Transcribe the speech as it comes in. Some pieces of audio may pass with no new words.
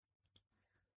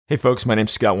Hey folks, my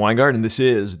name's Scott Weingart, and this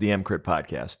is the EMCrit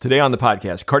podcast. Today on the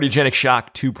podcast, Cardiogenic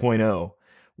Shock 2.0.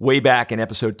 Way back in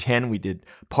episode 10, we did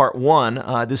part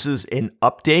 1. This is an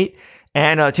update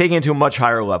and taking it to a much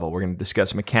higher level. We're going to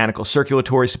discuss mechanical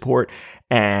circulatory support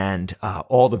and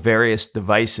all the various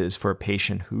devices for a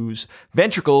patient whose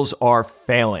ventricles are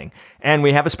failing. And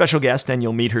we have a special guest, and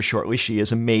you'll meet her shortly. She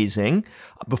is amazing.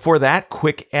 Before that,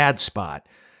 quick ad spot.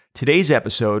 Today's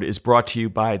episode is brought to you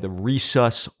by the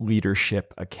Resus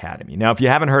Leadership Academy. Now, if you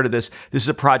haven't heard of this is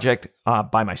a project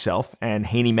by myself and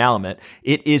Haney Malamet.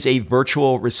 It is a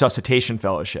virtual resuscitation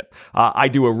fellowship. I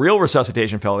do a real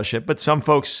resuscitation fellowship, but some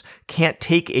folks can't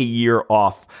take a year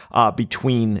off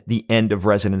between the end of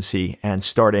residency and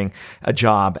starting a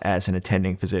job as an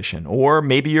attending physician. Or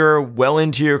maybe you're well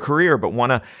into your career but want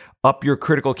to up your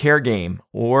critical care game,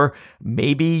 or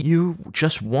maybe you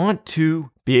just want to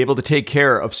be able to take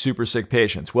care of super sick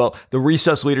patients. Well, the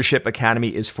Resus Leadership Academy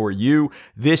is for you.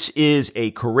 This is a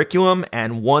curriculum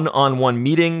and one-on-one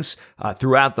meetings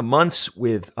throughout the months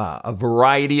with a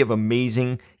variety of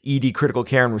amazing ED critical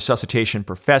care and resuscitation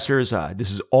professors.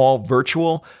 This is all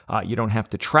virtual. You don't have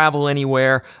to travel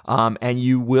anywhere, and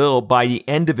you will, by the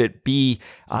end of it, be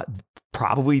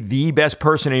probably the best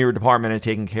person in your department at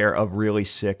taking care of really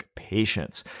sick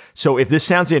patients. So if this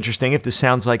sounds interesting, if this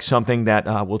sounds like something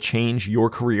that will change your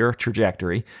career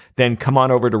trajectory, then come on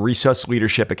over to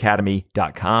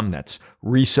resusleadershipacademy.com. That's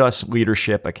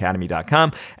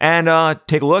resusleadershipacademy.com, and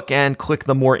take a look and click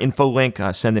the more info link,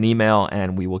 send an email,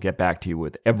 and we will get back to you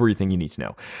with everything you need to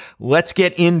know. Let's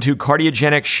get into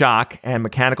cardiogenic shock and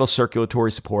mechanical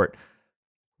circulatory support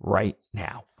right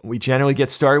now. We generally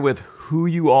get started with who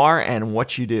you are and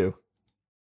what you do.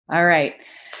 All right.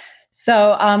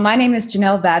 So my name is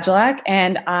Jenelle Badulak,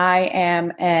 and I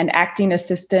am an acting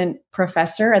assistant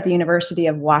professor at the University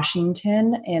of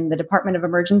Washington in the Department of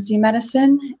Emergency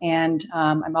Medicine, and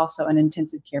I'm also an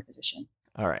intensive care physician.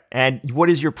 All right. And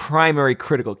what is your primary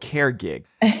critical care gig?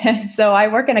 So I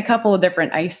work in a couple of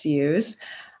different ICUs.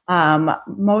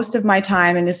 Most of my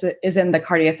time is in the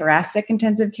cardiothoracic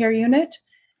intensive care unit.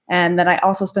 And then I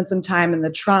also spent some time in the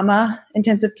trauma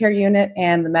intensive care unit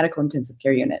and the medical intensive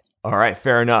care unit. All right,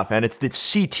 fair enough. And it's the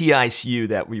CTICU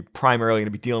that we're primarily going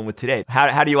to be dealing with today.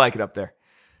 How do you like it up there?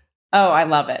 Oh, I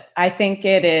love it. I think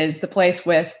it is the place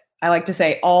with, I like to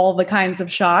say, all the kinds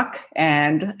of shock.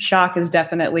 And shock is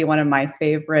definitely one of my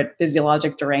favorite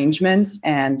physiologic derangements,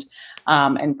 and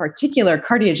in particular,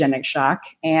 cardiogenic shock.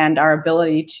 And our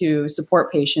ability to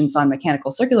support patients on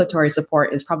mechanical circulatory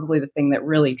support is probably the thing that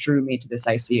really drew me to this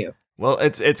ICU. Well,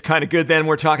 it's kind of good then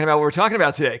we're talking about what we're talking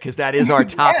about today, because that is our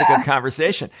topic of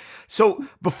conversation. So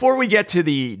before we get to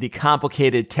the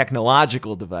complicated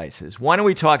technological devices, why don't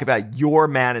we talk about your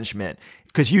management?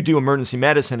 Because you do emergency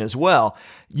medicine as well.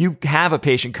 You have a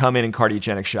patient come in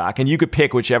cardiogenic shock, and you could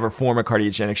pick whichever form of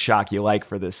cardiogenic shock you like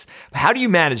for this. How do you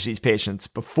manage these patients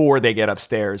before they get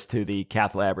upstairs to the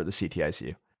cath lab or the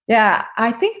CTICU? Yeah,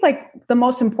 I think the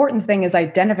most important thing is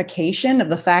identification of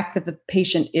the fact that the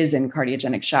patient is in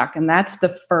cardiogenic shock. And that's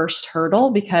the first hurdle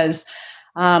because,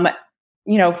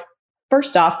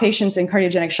 first off, patients in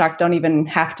cardiogenic shock don't even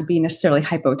have to be necessarily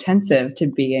hypotensive to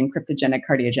be in cryptogenic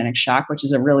cardiogenic shock, which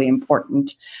is a really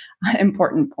important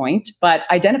point. But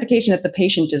identification that the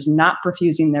patient is not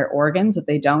perfusing their organs, that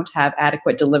they don't have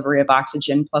adequate delivery of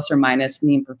oxygen plus or minus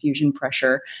mean perfusion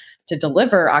pressure to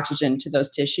deliver oxygen to those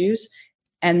tissues.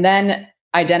 And then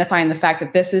identifying the fact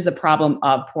that this is a problem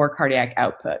of poor cardiac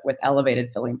output with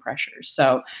elevated filling pressures.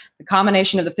 So the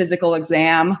combination of the physical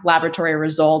exam, laboratory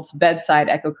results, bedside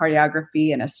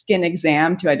echocardiography, and a skin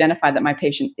exam to identify that my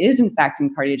patient is in fact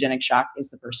in cardiogenic shock is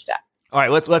the first step. All right,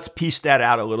 let's piece that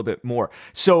out a little bit more.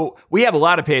 So we have a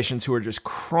lot of patients who are just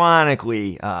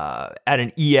chronically at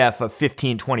an EF of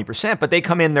 15, 20%, but they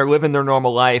come in, they're living their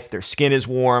normal life, their skin is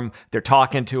warm, they're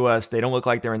talking to us, they don't look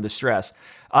like they're in distress.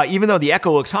 Even though the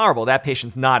echo looks horrible, that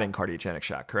patient's not in cardiogenic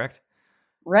shock, correct?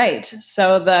 Right.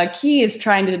 So the key is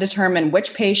trying to determine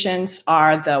which patients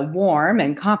are the warm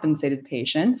and compensated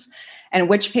patients, and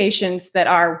which patients that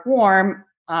are warm,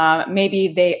 maybe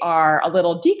they are a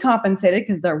little decompensated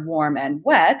because they're warm and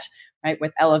wet, right,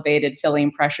 with elevated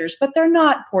filling pressures, but they're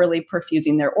not poorly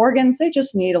perfusing their organs. They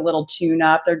just need a little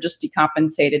tune-up. They're just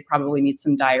decompensated, probably need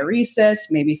some diuresis,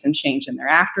 maybe some change in their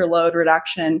afterload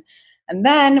reduction. And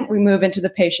then we move into the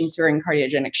patients who are in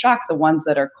cardiogenic shock, the ones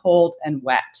that are cold and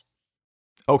wet.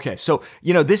 Okay, so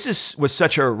was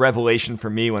such a revelation for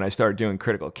me when I started doing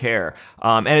critical care,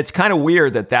 and it's kind of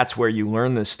weird that that's where you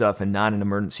learn this stuff and not in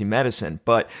emergency medicine.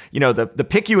 But the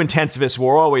PICU intensivists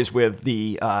were always with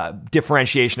the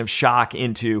differentiation of shock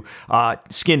into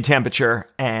skin temperature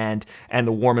and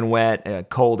the warm and wet,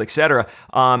 cold, etc.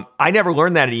 I never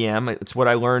learned that at EM. It's what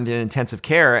I learned in intensive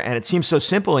care, and it seems so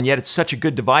simple, and yet it's such a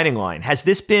good dividing line. Has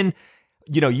this been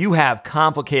you have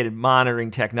complicated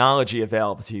monitoring technology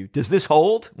available to you. Does this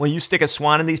hold? When you stick a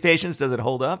swan in these patients, does it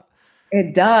hold up?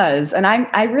 It does. And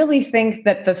I really think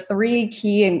that the three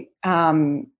key,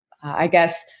 the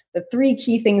three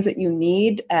key things that you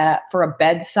need for a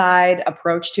bedside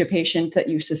approach to a patient that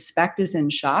you suspect is in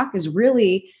shock is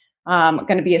really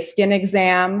going to be a skin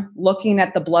exam, looking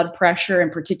at the blood pressure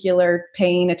in particular,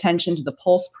 paying attention to the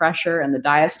pulse pressure and the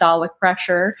diastolic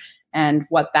pressure, and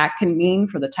what that can mean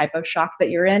for the type of shock that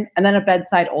you're in, and then a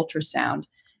bedside ultrasound.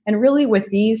 And really with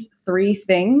these three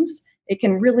things, it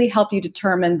can really help you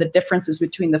determine the differences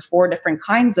between the four different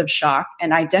kinds of shock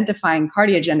and identifying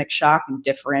cardiogenic shock and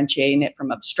differentiating it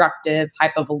from obstructive,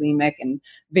 hypovolemic, and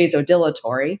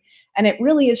vasodilatory. And it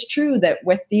really is true that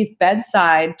with these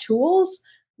bedside tools,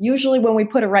 usually when we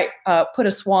put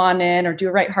a swan in or do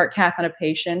a right heart cath on a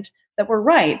patient, that we're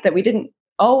right, that we didn't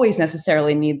always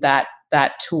necessarily need that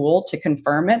tool to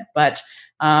confirm it, but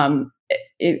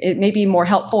it may be more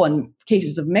helpful in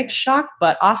cases of mixed shock,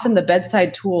 but often the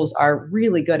bedside tools are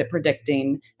really good at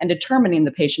predicting and determining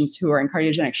the patients who are in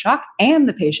cardiogenic shock and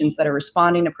the patients that are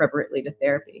responding appropriately to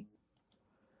therapy.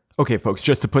 Okay, folks,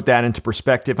 just to put that into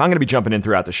perspective, I'm going to be jumping in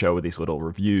throughout the show with these little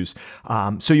reviews.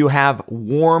 So you have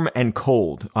warm and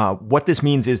cold. What this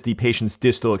means is the patient's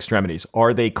distal extremities.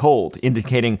 Are they cold,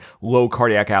 indicating low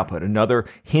cardiac output? Another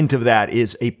hint of that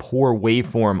is a poor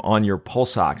waveform on your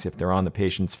pulse ox if they're on the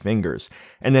patient's fingers.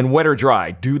 And then wet or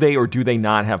dry. Do they or do they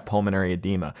not have pulmonary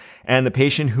edema? And the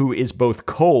patient who is both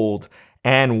cold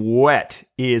and wet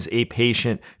is a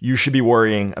patient you should be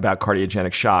worrying about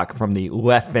cardiogenic shock from the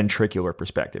left ventricular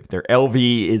perspective. Their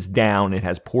LV is down. It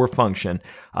has poor function.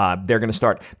 They're going to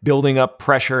start building up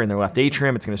pressure in their left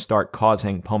atrium. It's going to start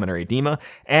causing pulmonary edema,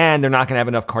 and they're not going to have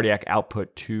enough cardiac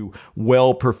output to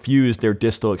well perfuse their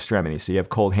distal extremities. So you have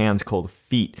cold hands, cold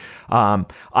feet.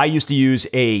 I used to use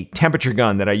a temperature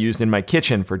gun that I used in my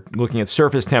kitchen for looking at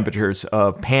surface temperatures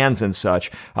of pans and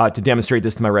such to demonstrate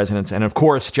this to my residents. And of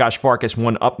course, Josh Farkas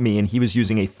one-upped me, and he was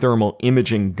using a thermal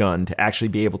imaging gun to actually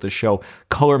be able to show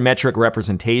colorimetric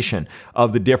representation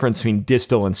of the difference between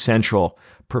distal and central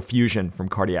perfusion from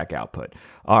cardiac output.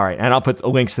 All right, and I'll put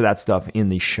links to that stuff in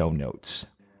the show notes.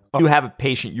 You have a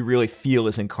patient you really feel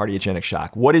is in cardiogenic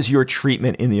shock. What is your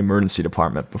treatment in the emergency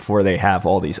department before they have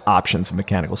all these options of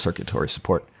mechanical circulatory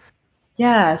support?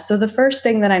 Yeah, so the first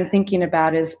thing that I'm thinking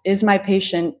about is my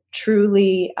patient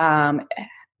truly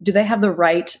do they have the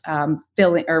right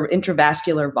filling or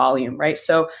intravascular volume, right?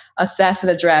 So assess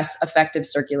and address effective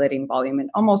circulating volume.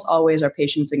 And almost always our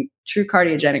patients in true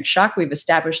cardiogenic shock, we've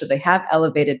established that they have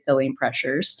elevated filling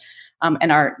pressures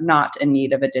and are not in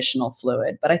need of additional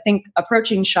fluid. But I think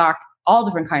approaching shock, all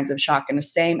different kinds of shock in the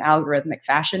same algorithmic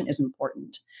fashion is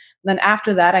important. And then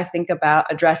after that, I think about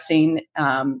addressing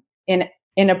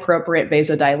inappropriate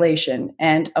vasodilation.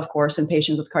 And of course, in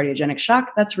patients with cardiogenic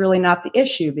shock, that's really not the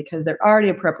issue because they're already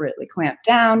appropriately clamped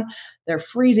down. Their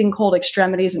freezing cold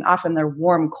extremities and often their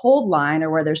warm cold line, or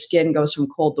where their skin goes from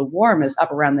cold to warm, is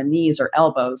up around the knees or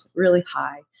elbows, really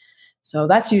high. So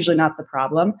that's usually not the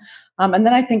problem. And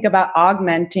then I think about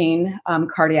augmenting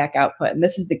cardiac output. And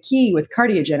this is the key with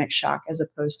cardiogenic shock as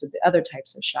opposed to the other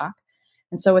types of shock.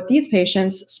 And so with these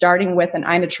patients, starting with an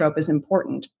inotrope is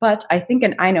important, but I think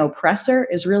an inopressor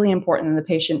is really important in the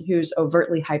patient who's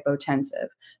overtly hypotensive.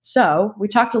 So we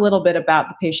talked a little bit about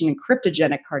the patient in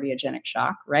cryptogenic cardiogenic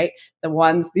shock, right?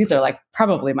 These are like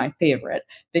probably my favorite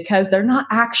because they're not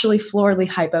actually floorally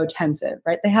hypotensive,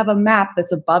 right? They have a MAP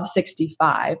that's above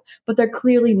 65, but they're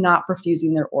clearly not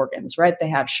perfusing their organs, right? They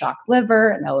have shock liver,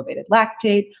 an elevated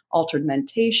lactate, altered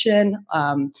mentation,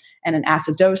 and an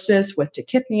acidosis with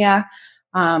tachypnea.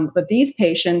 But these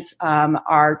patients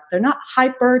they're not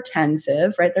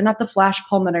hypertensive, right? They're not the flash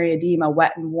pulmonary edema,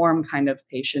 wet and warm kind of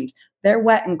patient. They're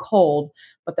wet and cold,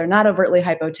 but they're not overtly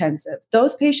hypotensive.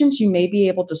 Those patients, you may be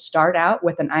able to start out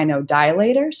with an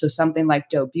inodilator, so something like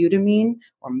dobutamine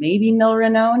or maybe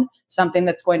milrinone, something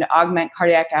that's going to augment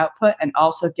cardiac output and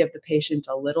also give the patient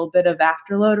a little bit of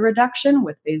afterload reduction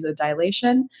with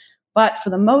vasodilation. But for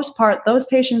the most part, those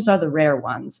patients are the rare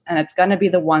ones, and it's going to be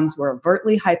the ones who are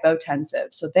overtly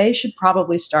hypotensive. So they should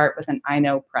probably start with an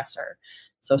inopressor.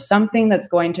 So something that's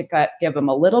going to give them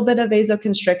a little bit of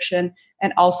vasoconstriction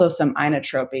and also some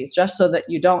inotropy, just so that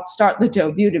you don't start the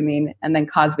dobutamine and then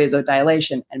cause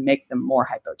vasodilation and make them more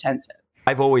hypotensive.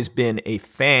 I've always been a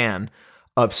fan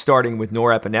of starting with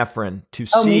norepinephrine to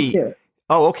see. Oh, me too.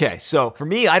 Oh, okay. So for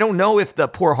me, I don't know if the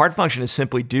poor heart function is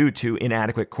simply due to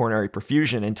inadequate coronary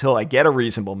perfusion until I get a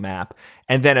reasonable map.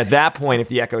 And then at that point, if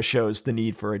the echo shows the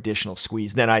need for additional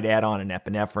squeeze, then I'd add on an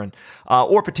epinephrine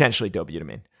or potentially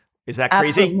dobutamine. Is that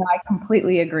crazy? Absolutely. No, I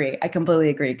completely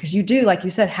agree. Because you do, like you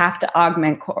said, have to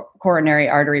augment coronary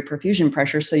artery perfusion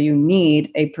pressure. So you need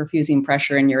a perfusing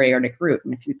pressure in your aortic root.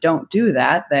 And if you don't do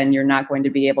that, then you're not going to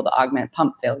be able to augment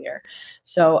pump failure.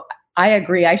 So I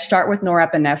agree. I start with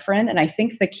norepinephrine. And I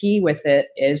think the key with it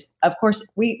is, of course,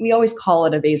 we always call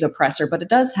it a vasopressor, but it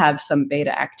does have some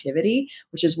beta activity,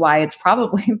 which is why it's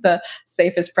probably the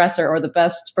safest pressor or the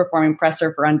best performing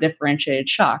pressor for undifferentiated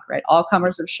shock, right? All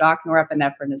comers of shock,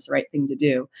 norepinephrine is the right thing to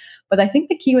do. But I think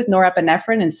the key with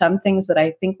norepinephrine and some things that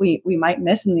I think we might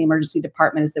miss in the emergency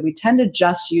department is that we tend to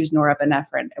just use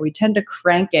norepinephrine and we tend to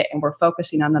crank it and we're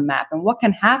focusing on the map. And what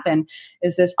can happen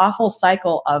is this awful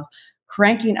cycle of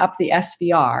cranking up the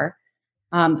SVR,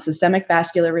 systemic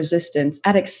vascular resistance,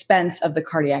 at expense of the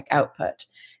cardiac output.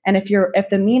 And if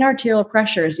the mean arterial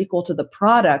pressure is equal to the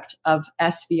product of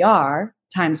SVR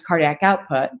times cardiac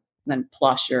output, then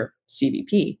plus your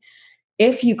CVP,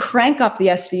 if you crank up the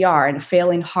SVR in a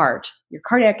failing heart, your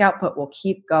cardiac output will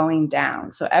keep going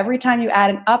down. So every time you add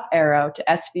an up arrow to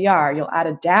SVR, you'll add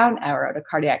a down arrow to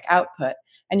cardiac output.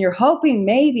 And you're hoping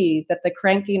maybe that the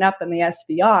cranking up in the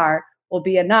SVR will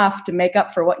be enough to make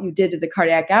up for what you did to the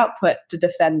cardiac output to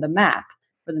defend the map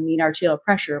for the mean arterial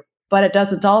pressure, but it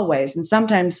doesn't always. And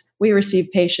sometimes we receive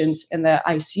patients in the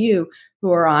ICU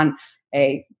who are on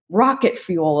a rocket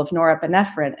fuel of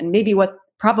norepinephrine, and maybe what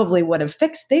probably would have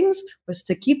fixed things was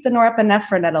to keep the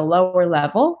norepinephrine at a lower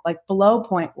level, like below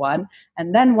 0.1.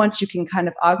 And then once you can kind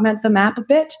of augment the map a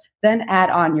bit, then add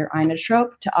on your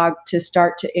inotrope to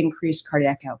start to increase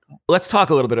cardiac output. Let's talk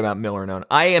a little bit about milrinone.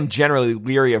 I am generally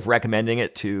leery of recommending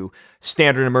it to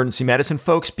standard emergency medicine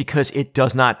folks because it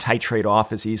does not titrate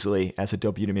off as easily as a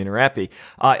dobutamine or epi.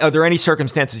 Are there any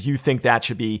circumstances you think that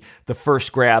should be the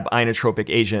first grab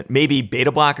inotropic agent? Maybe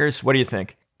beta blockers? What do you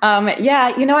think?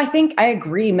 I think I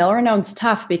agree. Milrinone's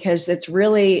tough because it's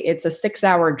a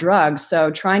 6-hour drug. So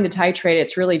trying to titrate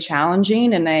it's really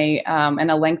challenging in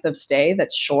a length of stay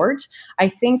that's short. I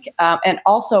think, and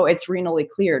also it's renally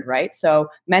cleared, right? So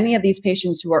many of these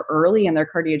patients who are early in their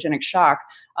cardiogenic shock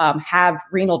have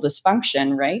renal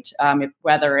dysfunction, right?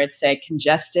 Whether it's a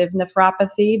congestive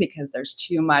nephropathy because there's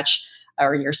too much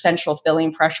or your central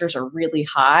filling pressures are really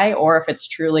high, or if it's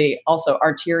truly also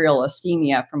arterial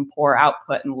ischemia from poor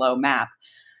output and low MAP.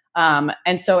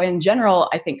 And so in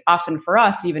general, I think often for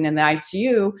us, even in the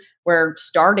ICU, we're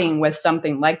starting with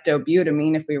something like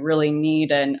dobutamine if we really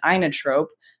need an inotrope,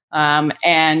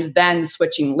 and then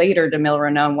switching later to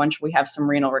milrinone once we have some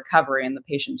renal recovery and the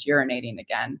patient's urinating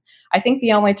again. I think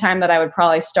the only time that I would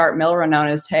probably start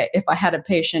milrinone is if I had a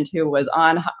patient who was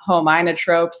on home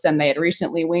inotropes and they had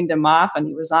recently weaned him off and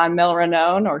he was on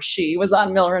milrinone or she was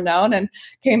on milrinone and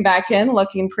came back in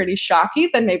looking pretty shocky,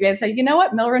 then maybe I'd say, you know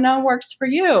what, milrinone works for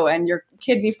you and your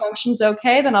kidney function's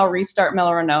okay, then I'll restart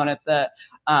milrinone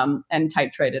and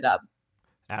titrate it up.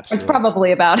 Absolutely. It's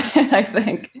probably about it, I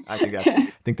think. I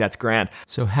think that's grand.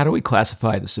 So how do we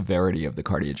classify the severity of the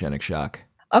cardiogenic shock?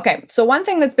 Okay, so one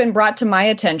thing that's been brought to my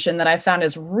attention that I found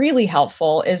is really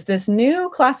helpful is this new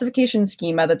classification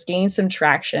schema that's gained some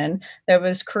traction that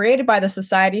was created by the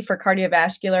Society for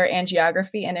Cardiovascular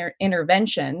Angiography and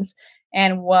Interventions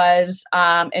and was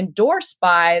endorsed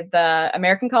by the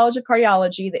American College of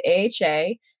Cardiology, the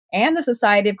AHA, and the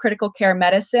Society of Critical Care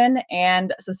Medicine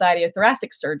and Society of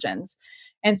Thoracic Surgeons.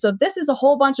 And so this is a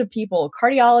whole bunch of people,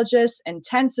 cardiologists,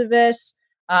 intensivists,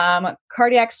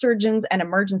 cardiac surgeons, and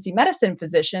emergency medicine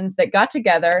physicians that got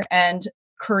together and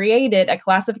created a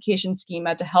classification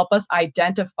schema to help us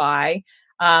identify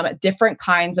different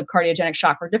kinds of cardiogenic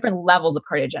shock or different levels of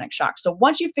cardiogenic shock. So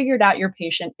once you figured out your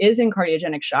patient is in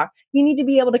cardiogenic shock, you need to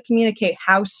be able to communicate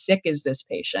how sick is this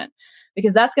patient,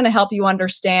 because that's going to help you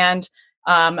understand,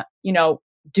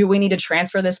 do we need to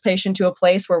transfer this patient to a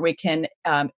place where we can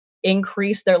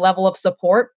increase their level of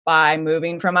support by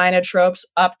moving from inotropes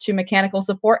up to mechanical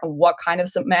support, and what kind of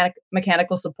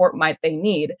mechanical support might they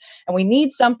need. And we need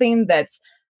something that's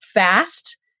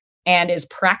fast and is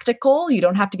practical. You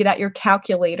don't have to get out your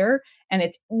calculator, and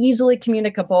it's easily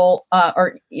communicable,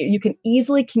 or you can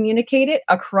easily communicate it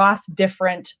across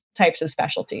different types of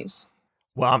specialties.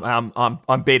 Well, I'm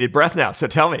on bated breath now. So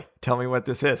tell me what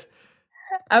this is.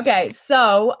 Okay.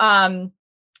 So,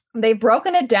 they've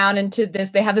broken it down into this.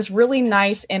 They have this really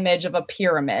nice image of a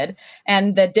pyramid,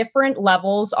 and the different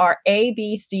levels are A,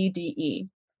 B, C, D, E.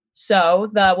 So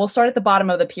we'll start at the bottom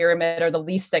of the pyramid, or the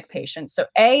least sick patients. So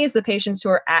A is the patients who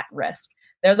are at risk.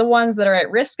 They're the ones that are at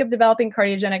risk of developing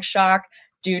cardiogenic shock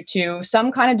due to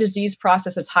some kind of disease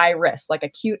process that's high risk, like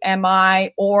acute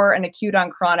MI or an acute on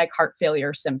chronic heart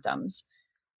failure symptoms.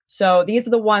 So these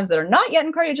are the ones that are not yet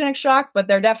in cardiogenic shock, but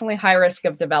they're definitely high risk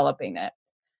of developing it.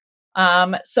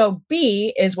 So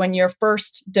B is when you're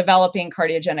first developing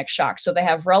cardiogenic shock. So they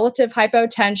have relative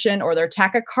hypotension, or they're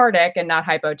tachycardic and not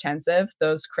hypotensive,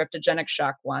 those cryptogenic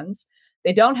shock ones.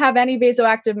 They don't have any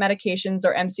vasoactive medications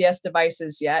or MCS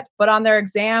devices yet, but on their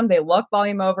exam, they look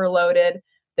volume overloaded.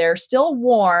 They're still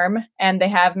warm, and they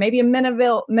have maybe a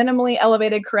minimally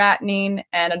elevated creatinine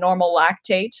and a normal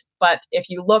lactate. But if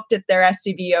you looked at their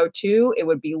SCVO2, it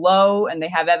would be low, and they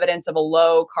have evidence of a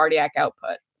low cardiac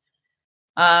output.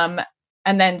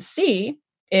 And then C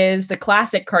is the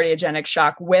classic cardiogenic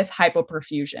shock with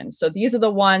hypoperfusion. So these are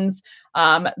the ones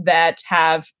that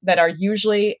are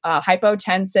usually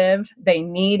hypotensive. They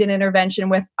need an intervention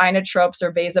with inotropes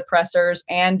or vasopressors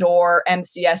and or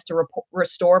MCS to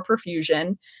restore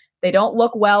perfusion. They don't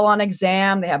look well on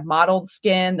exam. They have mottled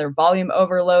skin. They're volume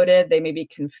overloaded. They may be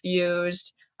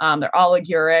confused. They're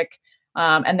oliguric.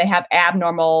 And they have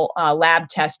abnormal lab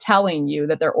tests telling you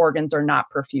that their organs are not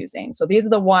perfusing. So these are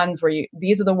the ones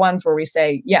where we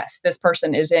say, yes, this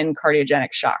person is in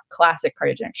cardiogenic shock, classic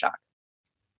cardiogenic shock.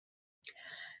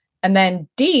 And then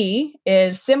D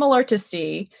is similar to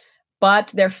C,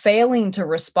 but they're failing to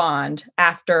respond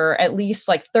after at least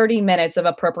like 30 minutes of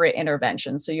appropriate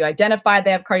intervention. So you identified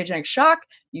they have cardiogenic shock,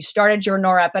 you started your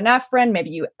norepinephrine, maybe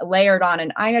you layered on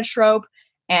an inotrope,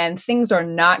 and things are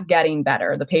not getting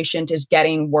better. The patient is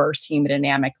getting worse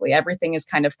hemodynamically. Everything is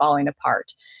kind of falling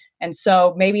apart. And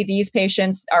so maybe these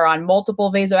patients are on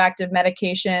multiple vasoactive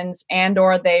medications, and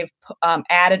or they've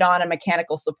added on a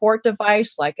mechanical support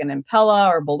device like an Impella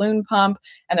or balloon pump,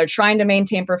 and they're trying to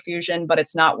maintain perfusion, but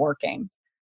it's not working.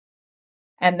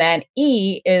 And then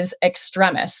E is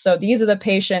extremis. So these are the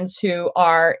patients who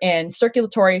are in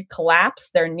circulatory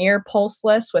collapse. They're near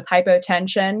pulseless with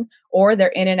hypotension, or they're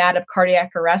in and out of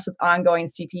cardiac arrest with ongoing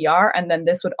CPR. And then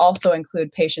this would also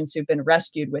include patients who've been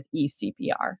rescued with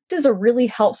eCPR. This is a really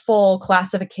helpful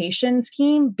classification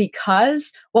scheme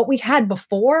because what we had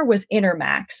before was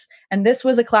INTERMACS. And this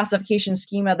was a classification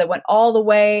schema that went all the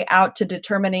way out to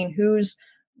determining who's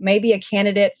maybe a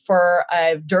candidate for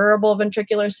a durable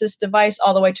ventricular assist device,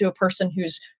 all the way to a person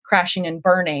who's crashing and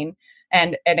burning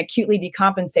and acutely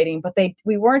decompensating. But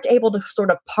we weren't able to sort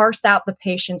of parse out the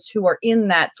patients who are in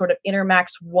that sort of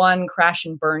INTERMACS 1 crash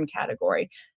and burn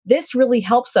category. This really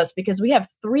helps us because we have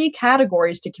 3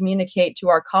 categories to communicate to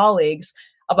our colleagues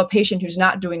of a patient who's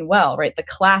not doing well, right? The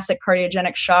classic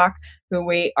cardiogenic shock, who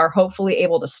we are hopefully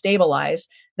able to stabilize.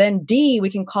 Then D,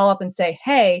 we can call up and say,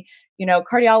 hey,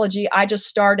 cardiology, I just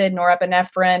started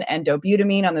norepinephrine and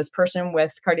dobutamine on this person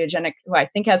who I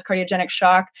think has cardiogenic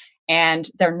shock, and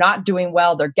they're not doing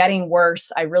well. They're getting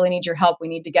worse. I really need your help. We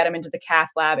need to get them into the cath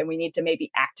lab, and we need to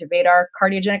maybe activate our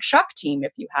cardiogenic shock team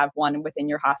if you have one within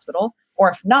your hospital.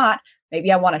 Or if not,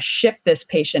 maybe I want to ship this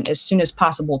patient as soon as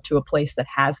possible to a place that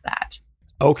has that.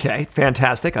 Okay,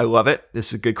 fantastic. I love it. This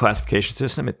is a good classification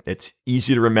system. It's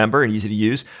easy to remember and easy to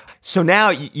use. So now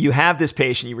you have this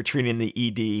patient you were treating in the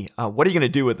ED. What are you going to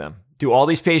do with them? Do all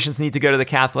these patients need to go to the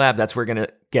cath lab? That's where we're going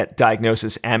to get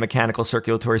diagnosis and mechanical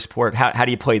circulatory support. How do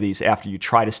you play these after you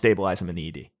try to stabilize them in the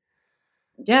ED?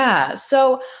 Yeah.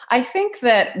 So I think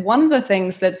that one of the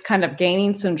things that's kind of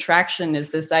gaining some traction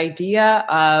is this idea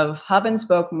of hub and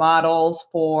spoke models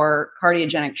for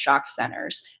cardiogenic shock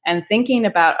centers, and thinking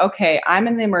about, okay, I'm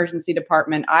in the emergency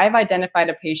department. I've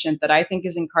identified a patient that I think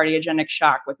is in cardiogenic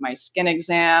shock with my skin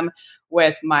exam,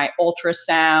 with my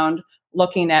ultrasound,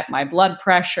 looking at my blood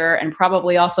pressure, and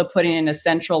probably also putting in a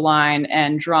central line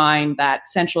and drawing that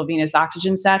central venous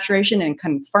oxygen saturation and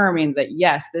confirming that,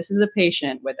 yes, this is a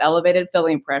patient with elevated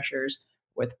filling pressures,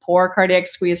 with poor cardiac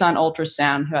squeeze on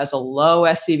ultrasound, who has a low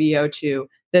SCVO2.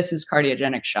 This is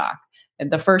cardiogenic shock.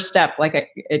 And the first step,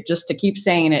 just to keep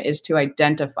saying it, is to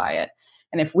identify it.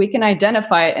 And if we can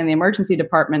identify it in the emergency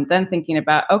department, then thinking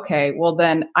about, okay, well,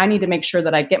 then I need to make sure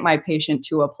that I get my patient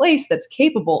to a place that's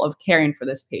capable of caring for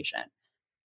this patient.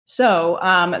 So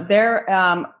there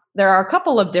are a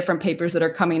couple of different papers that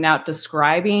are coming out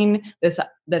describing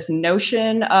this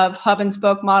notion of hub and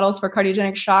spoke models for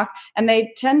cardiogenic shock, and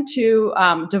they tend to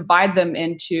divide them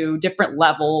into different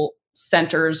level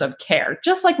centers of care,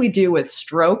 just like we do with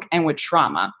stroke and with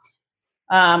trauma.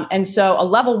 And so a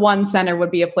level 1 center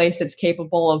would be a place that's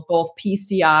capable of both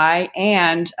PCI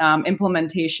and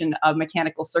implementation of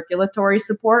mechanical circulatory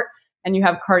support. And you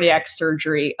have cardiac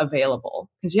surgery available,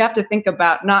 because you have to think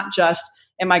about not just,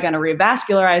 am I going to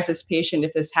revascularize this patient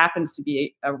if this happens to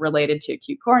be related to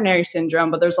acute coronary syndrome,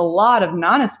 but there's a lot of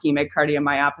non-ischemic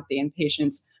cardiomyopathy in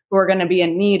patients who are going to be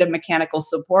in need of mechanical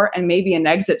support and maybe an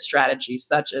exit strategy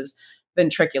such as a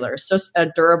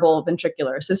durable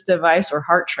ventricular assist device or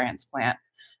heart transplant.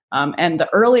 And the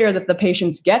earlier that the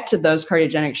patients get to those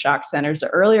cardiogenic shock centers, the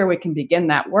earlier we can begin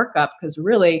that workup, because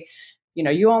really,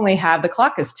 you only have, the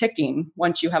clock is ticking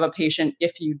once you have a patient,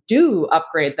 if you do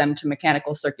upgrade them to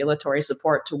mechanical circulatory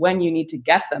support, to when you need to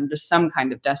get them to some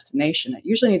kind of destination. It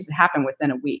usually needs to happen within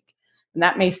a week. And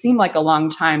that may seem like a long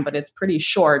time, but it's pretty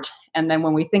short. And then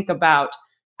when we think about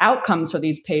outcomes for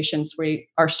these patients, we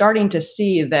are starting to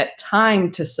see that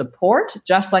time to support,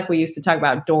 just like we used to talk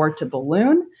about door to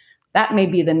balloon, that may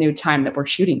be the new time that we're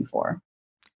shooting for.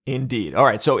 Indeed. All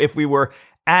right. So if we were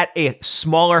at a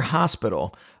smaller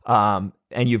hospital,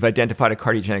 and you've identified a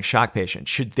cardiogenic shock patient,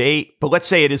 but let's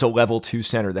say it is a level 2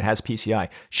 center that has PCI,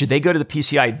 should they go to the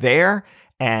PCI there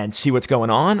and see what's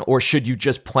going on, or should you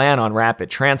just plan on rapid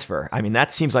transfer? I mean,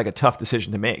 that seems like a tough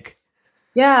decision to make.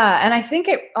 Yeah, and I think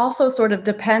it also sort of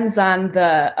depends on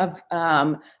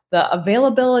the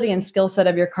availability and skill set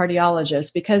of your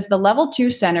cardiologist, because the level 2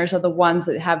 centers are the ones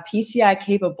that have PCI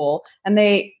capable, and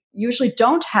they usually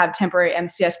don't have temporary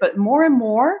MCS, but more and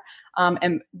more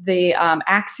the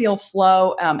axial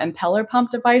flow impeller pump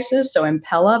devices, so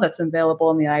Impella, that's available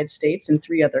in the United States and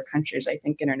 3 other countries, I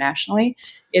think internationally,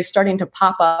 is starting to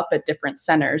pop up at different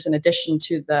centers in addition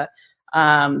to the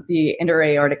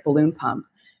intra-aortic balloon pump.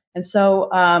 And so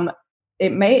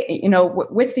it may,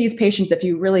 with these patients, if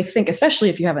you really think, especially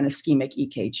if you have an ischemic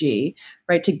EKG,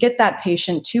 right, to get that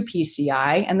patient to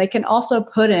PCI, and they can also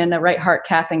put in a right heart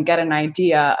cath and get an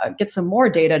idea, get some more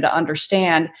data to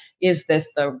understand, is this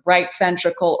the right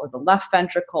ventricle or the left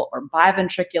ventricle or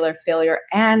biventricular failure,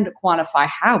 and quantify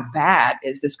how bad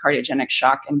is this cardiogenic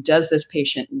shock, and does this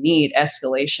patient need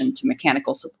escalation to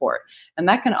mechanical support? And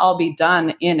that can all be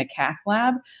done in a cath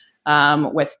lab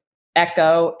with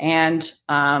echo and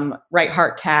right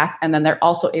heart cath, and then they're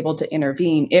also able to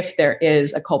intervene if there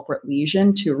is a culprit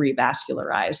lesion to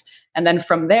revascularize. And then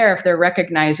from there, if they're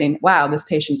recognizing, wow, this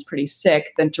patient's pretty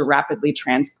sick, then to rapidly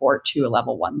transport to a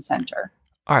level 1 center.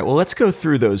 All right, well, let's go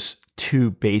through those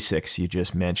 2 basics you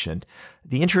just mentioned.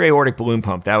 The intra-aortic balloon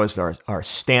pump, that was our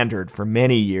standard for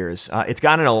many years. It's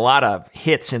gotten a lot of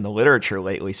hits in the literature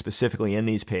lately, specifically in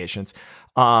these patients.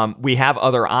 We have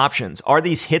other options. Are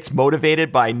these hits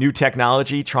motivated by new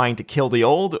technology trying to kill the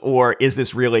old, or is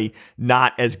this really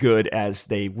not as good as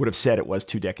they would have said it was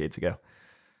 2 decades ago?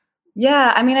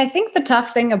 Yeah, I mean, I think the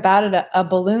tough thing about it, a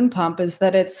balloon pump, is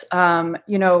that it's,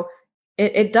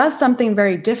 it does something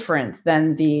very different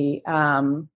than the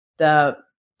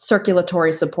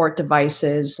circulatory support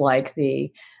devices like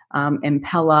the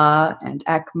Impella and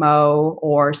ECMO,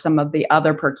 or some of the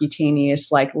other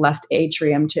percutaneous like left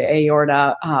atrium to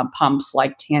aorta pumps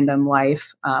like Tandem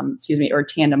Life, or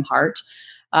Tandem Heart.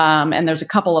 And there's a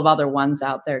couple of other ones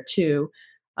out there too.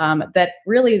 That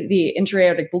really the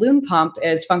intra-aortic balloon pump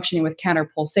is functioning with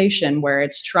counterpulsation, where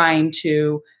it's trying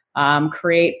to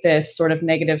create this sort of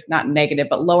not negative,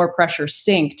 but lower pressure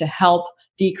sink to help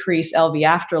decrease LV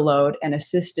afterload and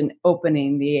assist in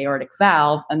opening the aortic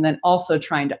valve, and then also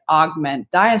trying to augment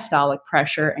diastolic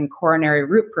pressure and coronary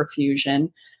root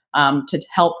perfusion to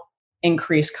help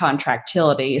increase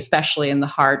contractility, especially in the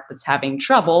heart that's having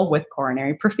trouble with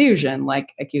coronary perfusion,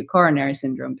 like acute coronary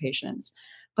syndrome patients.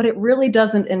 But it really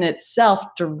doesn't in itself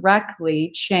directly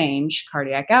change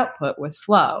cardiac output with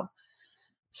flow.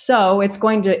 So it's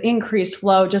going to increase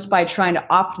flow just by trying to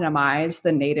optimize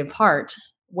the native heart,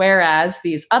 whereas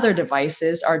these other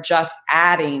devices are just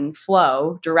adding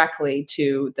flow directly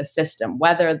to the system,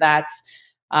 whether that's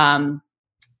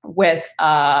with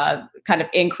kind of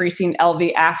increasing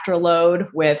LV afterload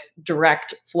with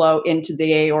direct flow into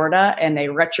the aorta in a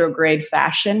retrograde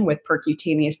fashion with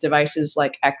percutaneous devices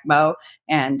like ECMO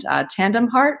and Tandem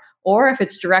Heart, or if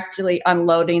it's directly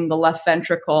unloading the left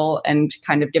ventricle and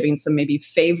kind of giving some maybe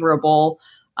favorable,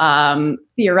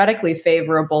 theoretically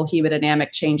favorable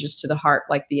hemodynamic changes to the heart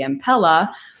like the Impella,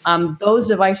 those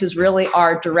devices really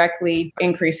are directly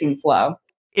increasing flow.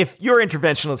 If your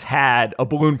interventionalist had a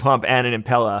balloon pump and an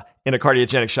Impella in a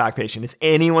cardiogenic shock patient, is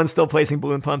anyone still placing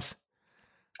balloon pumps?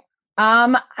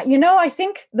 I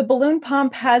think the balloon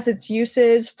pump has its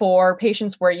uses for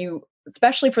patients where you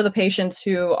especially for the patients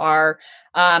who are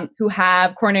who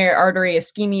have coronary artery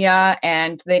ischemia,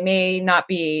 and they may not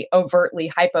be overtly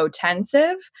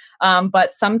hypotensive,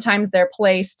 but sometimes they're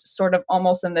placed sort of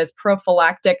almost in this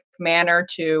prophylactic manner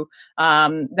to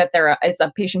that it's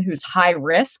a patient who's high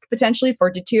risk potentially for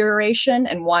deterioration,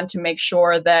 and want to make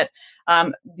sure that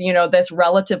this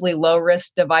relatively low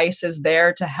risk device is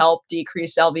there to help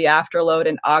decrease LV afterload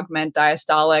and augment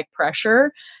diastolic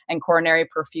pressure and coronary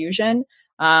perfusion.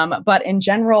 But in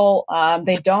general,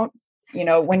 they don't,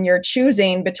 when you're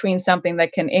choosing between something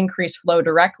that can increase flow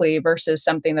directly versus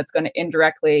something that's going to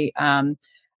indirectly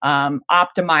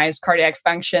optimize cardiac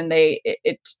function,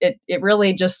 it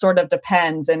really just sort of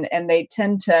depends, and they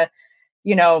tend to,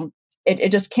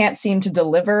 it just can't seem to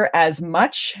deliver as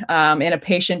much in a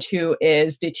patient who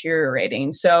is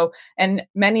deteriorating. So, and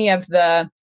many of the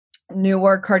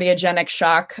newer cardiogenic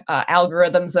shock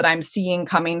algorithms that I'm seeing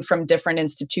coming from different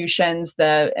institutions,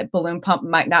 the balloon pump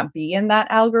might not be in that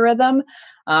algorithm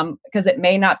because it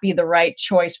may not be the right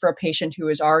choice for a patient who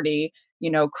is already,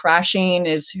 crashing,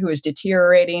 who is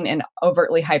deteriorating and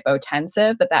overtly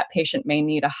hypotensive, that patient may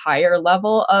need a higher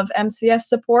level of MCS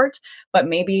support, but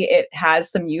maybe it has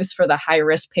some use for the high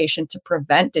risk patient to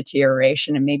prevent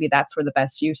deterioration. And maybe that's where the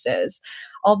best use is.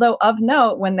 Although of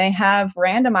note, when they have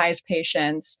randomized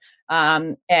patients,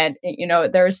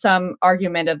 there's some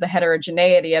argument of the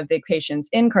heterogeneity of the patients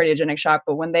in cardiogenic shock,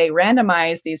 but when they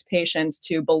randomize these patients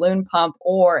to balloon pump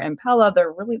or Impella,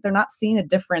 they're not seeing a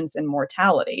difference in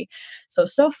mortality.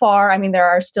 So far, there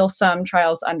are still some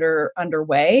trials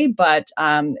underway, but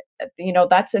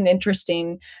that's an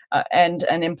interesting and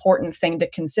an important thing to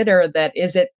consider. That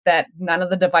is it that none of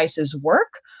the devices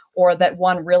work, or that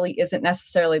one really isn't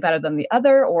necessarily better than the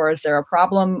other, or is there a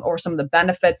problem, or some of the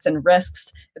benefits and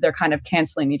risks, they're kind of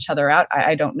canceling each other out?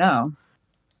 I don't know.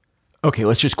 Okay,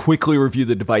 let's just quickly review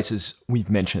the devices we've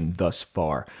mentioned thus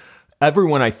far.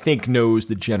 Everyone, I think, knows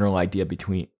the general idea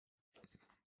behind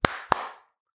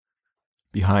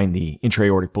the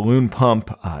intra-aortic balloon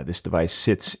pump. This device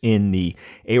sits in the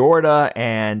aorta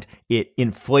and it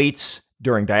inflates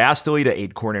during diastole to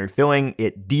aid coronary filling.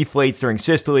 It deflates during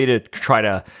systole to try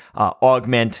to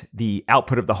augment the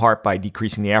output of the heart by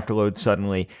decreasing the afterload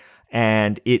suddenly.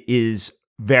 And it is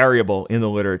variable in the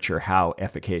literature how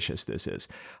efficacious this is.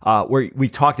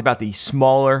 We've talked about the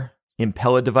smaller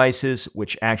Impella devices,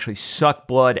 which actually suck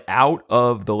blood out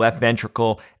of the left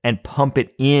ventricle and pump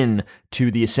it in to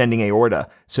the ascending aorta.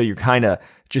 So you're kind of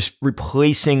just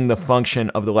replacing the function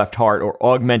of the left heart or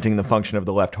augmenting the function of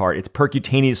the left heart. It's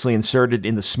percutaneously inserted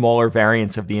in the smaller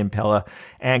variants of the Impella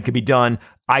and can be done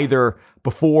either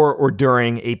before or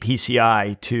during a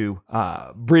PCI to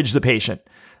bridge the patient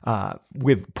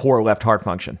with poor left heart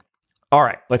function. All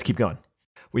right, let's keep going.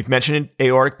 We've mentioned an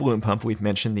aortic balloon pump. We've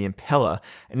mentioned the Impella.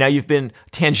 And now you've been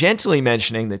tangentially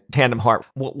mentioning the tandem heart.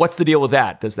 What's the deal with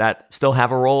that? Does that still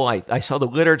have a role? I saw the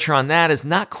literature on that is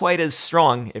not quite as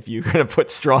strong, if you're going to put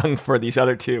strong for these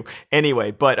other two.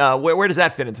 Anyway, but where does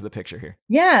that fit into the picture here?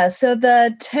 Yeah, so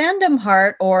the tandem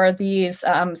heart, or these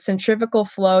centrifugal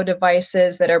flow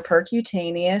devices that are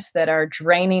percutaneous, that are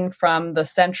draining from the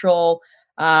central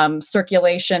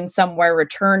circulation somewhere,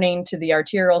 returning to the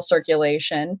arterial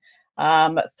circulation,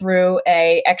 through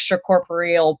a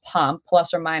extracorporeal pump,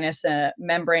 plus or minus a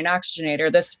membrane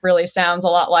oxygenator. This really sounds a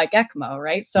lot like ECMO,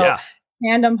 right? So yeah.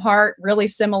 Tandem heart, really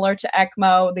similar to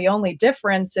ECMO. The only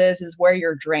difference is where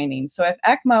you're draining. So if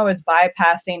ECMO is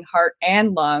bypassing heart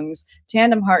and lungs,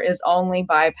 tandem heart is only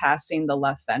bypassing the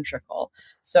left ventricle.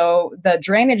 So the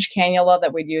drainage cannula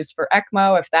that we'd use for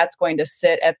ECMO, if that's going to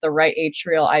sit at the right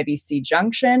atrial IVC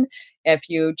junction, if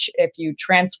you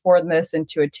transform this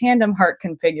into a tandem heart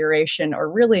configuration,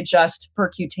 or really just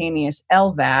percutaneous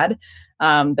LVAD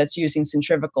that's using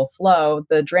centrifugal flow,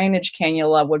 the drainage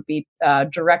cannula would be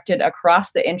directed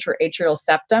across the intraatrial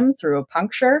septum through a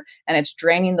puncture, and it's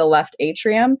draining the left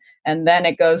atrium, and then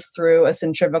it goes through a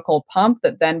centrifugal pump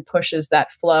that then pushes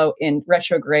that flow in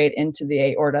retrograde into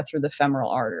the aorta through the femoral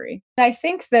artery. I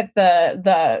think that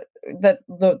the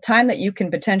time that you can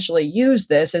potentially use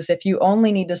this is if you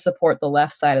only need to support the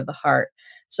left side of the heart.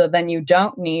 So then you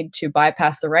don't need to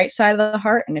bypass the right side of the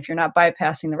heart. And if you're not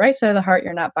bypassing the right side of the heart,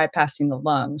 you're not bypassing the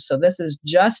lungs. So this is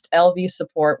just LV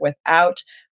support without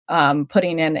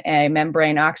putting in a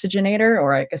membrane oxygenator,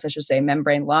 or I guess I should say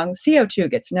membrane lung. CO2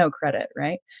 gets no credit,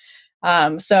 right?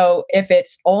 So if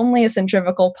it's only a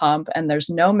centrifugal pump and there's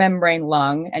no membrane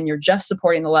lung and you're just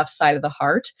supporting the left side of the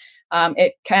heart,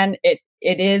 it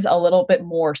is a little bit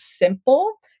more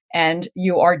simple, and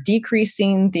you are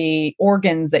decreasing the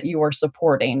organs that you are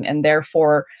supporting, and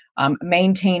therefore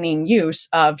maintaining use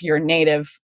of your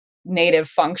native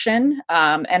function.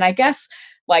 And I guess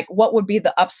like what would be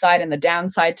the upside and the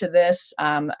downside to this?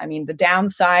 The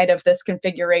downside of this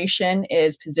configuration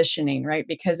is positioning, right?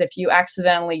 Because if you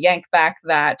accidentally yank back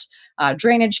that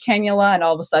drainage cannula and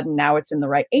all of a sudden now it's in the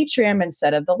right atrium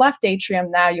instead of the left atrium,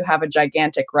 now you have a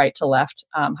gigantic right to left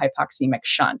hypoxemic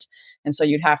shunt. And so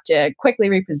you'd have to quickly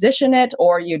reposition it,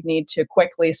 or you'd need to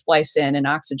quickly splice in an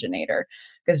oxygenator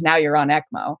because now you're on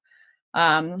ECMO.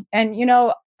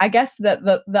 I guess that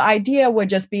the idea would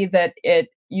just be that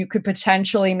you could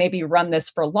potentially maybe run this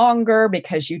for longer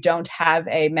because you don't have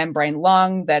a membrane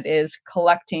lung that is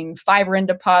collecting fibrin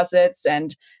deposits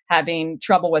and having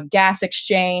trouble with gas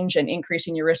exchange and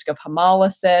increasing your risk of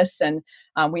hemolysis. And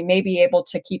we may be able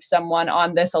to keep someone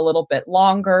on this a little bit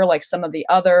longer, like some of the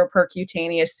other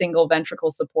percutaneous single ventricle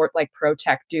support, like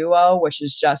Protect Duo, which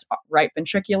is just right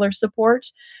ventricular support.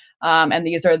 And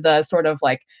these are the sort of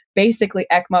like basically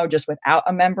ECMO just without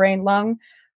a membrane lung.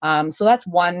 So that's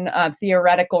one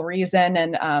theoretical reason.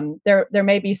 And there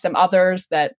may be some others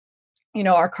that,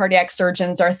 our cardiac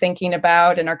surgeons are thinking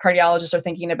about and our cardiologists are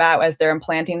thinking about as they're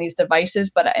implanting these devices.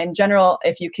 But in general,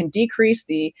 if you can decrease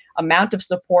the amount of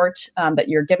support that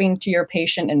you're giving to your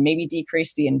patient and maybe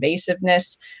decrease the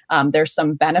invasiveness, there's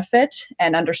some benefit,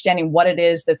 and understanding what it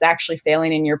is that's actually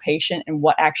failing in your patient and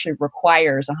what actually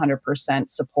requires 100%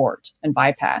 support and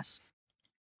bypass.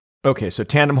 Okay, so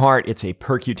Tandem Heart, it's a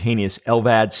percutaneous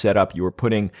LVAD setup. You are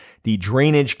putting the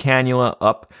drainage cannula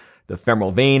up the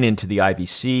femoral vein into the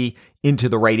IVC, into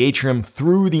the right atrium,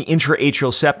 through the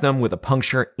intraatrial septum with a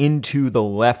puncture into the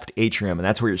left atrium. And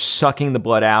that's where you're sucking the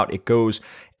blood out. It goes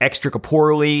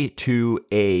extracorporally to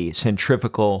a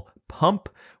centrifugal pump,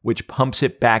 which pumps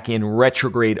it back in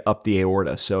retrograde up the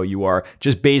aorta. So you are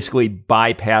just basically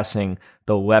bypassing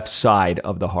the left side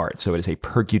of the heart. So it is a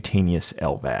percutaneous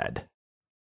LVAD.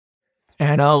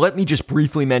 And let me just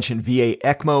briefly mention VA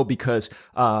ECMO because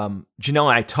Jenelle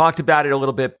and I talked about it a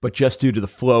little bit, but just due to the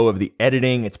flow of the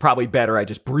editing, it's probably better I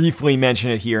just briefly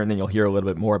mention it here, and then you'll hear a little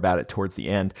bit more about it towards the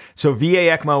end. So VA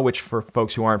ECMO, which for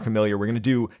folks who aren't familiar, we're going to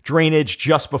do drainage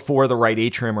just before the right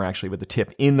atrium, or actually with the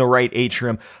tip in the right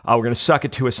atrium. We're going to suck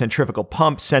it to a centrifugal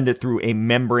pump, send it through a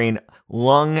membrane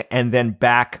lung, and then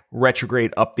back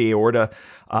retrograde up the aorta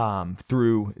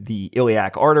through the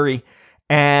iliac artery.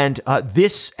 And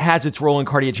this has its role in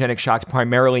cardiogenic shock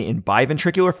primarily in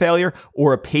biventricular failure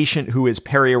or a patient who is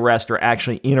peri-arrest or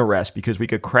actually in arrest, because we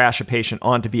could crash a patient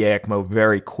onto VA ECMO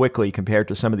very quickly compared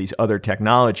to some of these other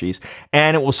technologies.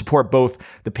 And it will support both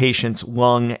the patient's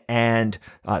lung and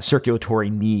circulatory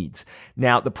needs.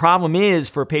 Now, the problem is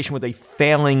for a patient with a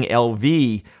failing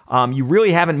LV, you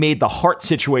really haven't made the heart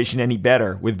situation any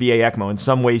better with VA ECMO. In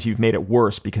some ways, you've made it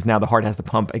worse because now the heart has to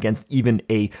pump against even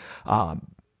a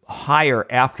higher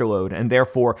afterload, and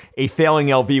therefore a failing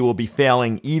LV will be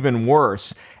failing even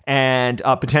worse, and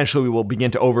potentially will begin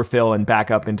to overfill and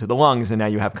back up into the lungs, and now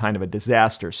you have kind of a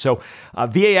disaster. So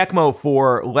VA ECMO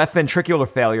for left ventricular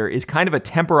failure is kind of a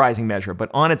temporizing measure, but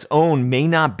on its own may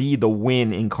not be the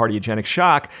win in cardiogenic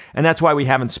shock, and that's why we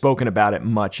haven't spoken about it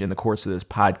much in the course of this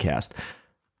podcast.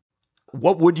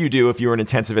 What would you do if you were an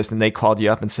intensivist and they called you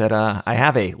up and said, I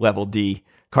have a level D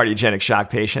cardiogenic shock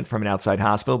patient from an outside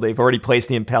hospital. They've already placed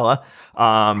the Impella.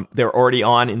 They're already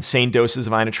on insane doses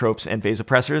of inotropes and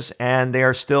vasopressors, and they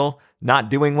are still not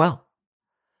doing well.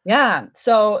 Yeah.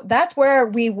 So that's where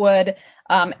we would,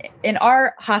 in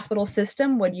our hospital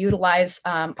system, would utilize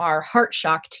our heart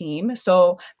shock team.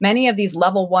 So many of these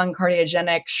level 1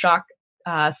 cardiogenic shock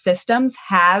systems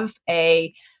have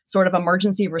a sort of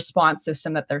emergency response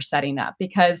system that they're setting up,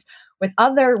 because with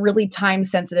other really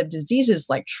time-sensitive diseases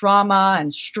like trauma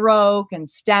and stroke and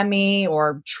STEMI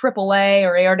or AAA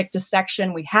or aortic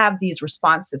dissection, we have these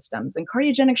response systems. And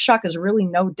cardiogenic shock is really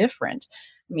no different.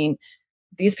 I mean,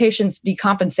 these patients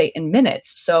decompensate in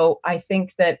minutes. So I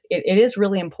think that it is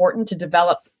really important to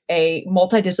develop a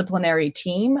multidisciplinary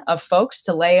team of folks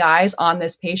to lay eyes on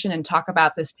this patient and talk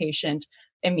about this patient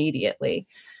immediately.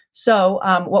 So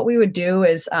what we would do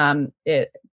is, and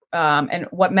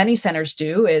what many centers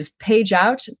do, is page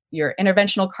out your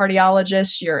interventional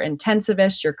cardiologist, your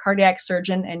intensivist, your cardiac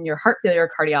surgeon, and your heart failure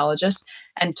cardiologist,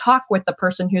 and talk with the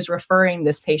person who's referring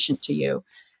this patient to you.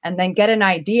 And then get an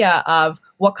idea of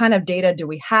what kind of data do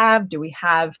we have? Do we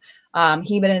have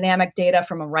hemodynamic data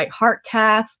from a right heart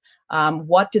cath?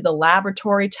 What do the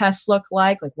laboratory tests look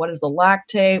like? Like, what is the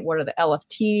lactate? What are the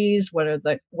LFTs?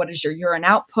 What is your urine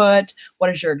output? What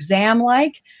is your exam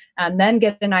like? And then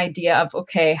get an idea of,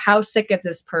 okay, how sick is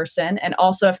this person? And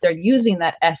also if they're using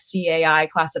that SCAI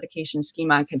classification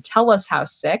schema and can tell us how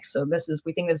sick. So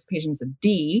we think this patient's a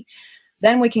D.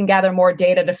 Then we can gather more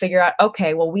data to figure out,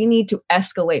 okay, well, we need to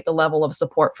escalate the level of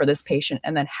support for this patient.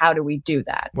 And then how do we do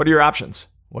that? What are your options?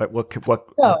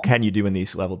 What can you do in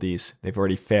these level Ds? They've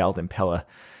already failed Impella.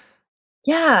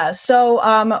 Yeah. So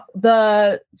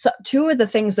two of the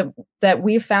things that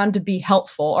we've found to be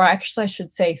helpful, or actually I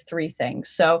should say three things.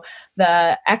 So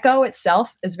the echo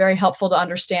itself is very helpful to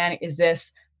understand, is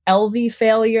this LV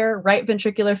failure, right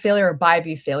ventricular failure, or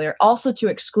bi-V failure, also to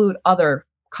exclude other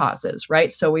causes,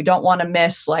 right? So we don't want to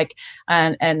miss like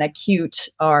an acute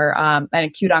or an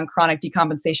acute on chronic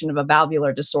decompensation of a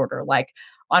valvular disorder, like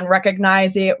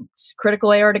unrecognized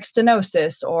critical aortic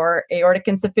stenosis or aortic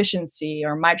insufficiency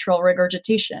or mitral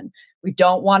regurgitation. We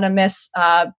don't want to miss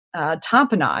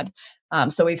tamponade.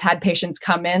 So we've had patients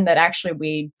come in that actually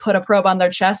we put a probe on their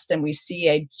chest and we see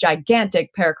a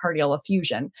gigantic pericardial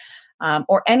effusion,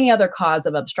 or any other cause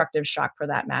of obstructive shock for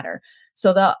that matter.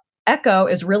 So the echo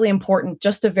is really important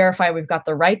just to verify we've got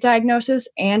the right diagnosis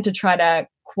and to try to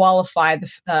qualify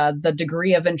the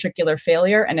degree of ventricular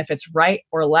failure and if it's right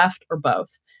or left or both,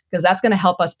 because that's going to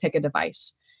help us pick a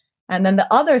device. And then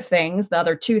the other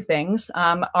two things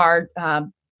are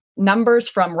numbers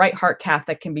from right heart cath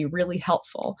that can be really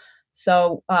helpful.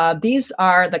 So these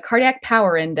are the cardiac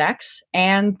power index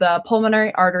and the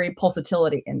pulmonary artery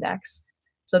pulsatility index.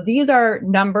 So these are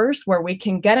numbers where we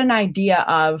can get an idea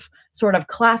of sort of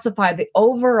classify the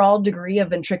overall degree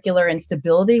of ventricular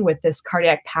instability with this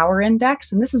cardiac power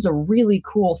index. And this is a really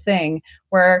cool thing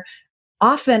where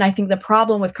often I think the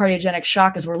problem with cardiogenic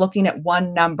shock is we're looking at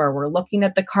one number. We're looking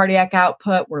at the cardiac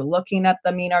output. We're looking at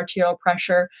the mean arterial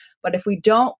pressure. But if we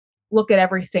don't look at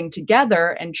everything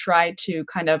together and try to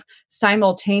kind of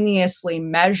simultaneously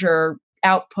measure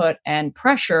output and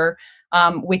pressure,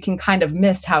 we can kind of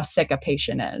miss how sick a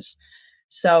patient is.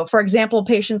 So, for example,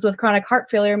 patients with chronic heart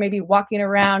failure may be walking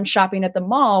around shopping at the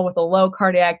mall with a low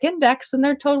cardiac index and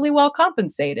they're totally well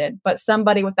compensated. But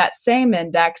somebody with that same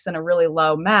index and a really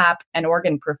low MAP and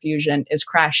organ perfusion is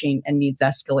crashing and needs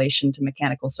escalation to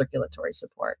mechanical circulatory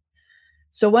support.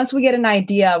 So once we get an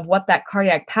idea of what that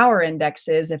cardiac power index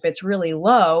is, if it's really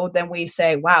low, then we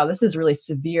say, wow, this is really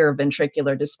severe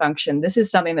ventricular dysfunction. This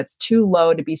is something that's too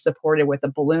low to be supported with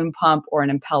a balloon pump or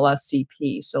an Impella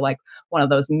CP. So like one of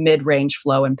those mid-range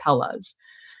flow Impellas.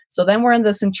 So then we're in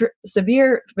the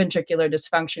severe ventricular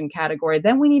dysfunction category.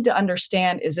 Then we need to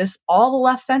understand, is this all the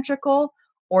left ventricle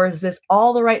or is this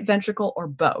all the right ventricle or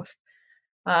both?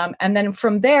 And then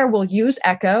from there, we'll use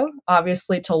echo,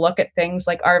 obviously, to look at things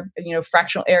like our,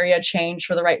 fractional area change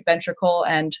for the right ventricle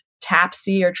and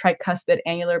TAPSE or tricuspid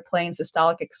annular plane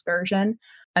systolic excursion.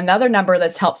 Another number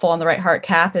that's helpful on the right heart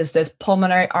cath is this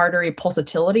pulmonary artery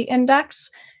pulsatility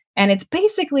index. And it's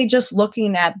basically just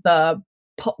looking at the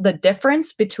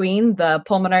difference between the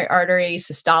pulmonary artery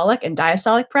systolic and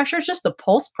diastolic pressures, just the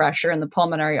pulse pressure in the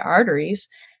pulmonary arteries.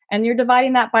 And you're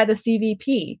dividing that by the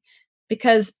CVP.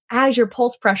 Because as your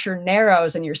pulse pressure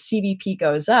narrows and your CVP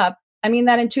goes up,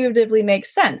 that intuitively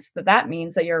makes sense that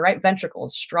means that your right ventricle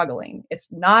is struggling. It's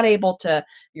not able to,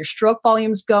 your stroke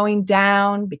volume's going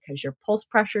down because your pulse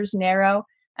pressure is narrow.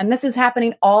 And this is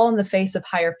happening all in the face of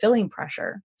higher filling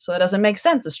pressure. So it doesn't make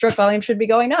sense. The stroke volume should be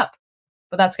going up,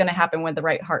 but that's going to happen when the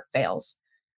right heart fails.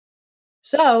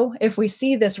 So if we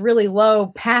see this really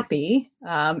low PAPI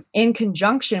in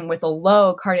conjunction with a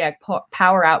low cardiac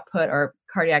power output or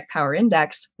cardiac power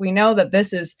index, we know that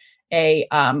this is a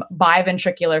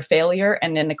biventricular failure.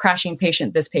 And in a crashing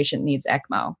patient, this patient needs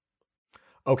ECMO.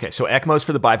 Okay, so ECMO's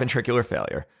for the biventricular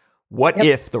failure. What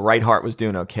if the right heart was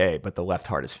doing okay, but the left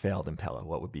heart has failed Impella?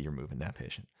 What would be your move in that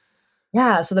patient?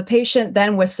 Yeah, so the patient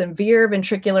then with severe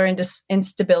ventricular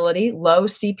instability, low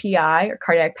CPI or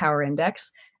cardiac power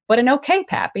index, but an okay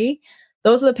PAPI,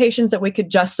 those are the patients that we could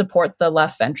just support the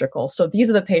left ventricle. So these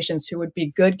are the patients who would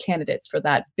be good candidates for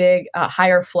that big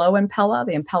higher flow Impella,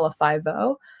 the Impella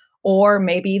 5.0, or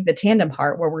maybe the tandem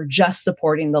heart where we're just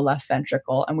supporting the left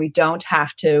ventricle and we don't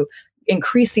have to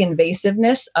increase the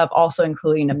invasiveness of also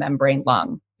including a membrane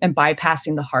lung and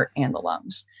bypassing the heart and the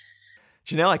lungs.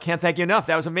 Jenelle, I can't thank you enough.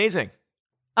 That was amazing.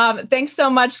 Thanks so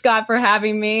much, Scott, for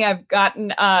having me. I've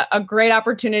gotten a great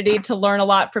opportunity to learn a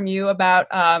lot from you about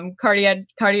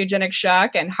cardiogenic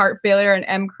shock and heart failure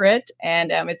and EMCrit.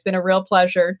 And it's been a real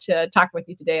pleasure to talk with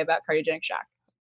you today about cardiogenic shock.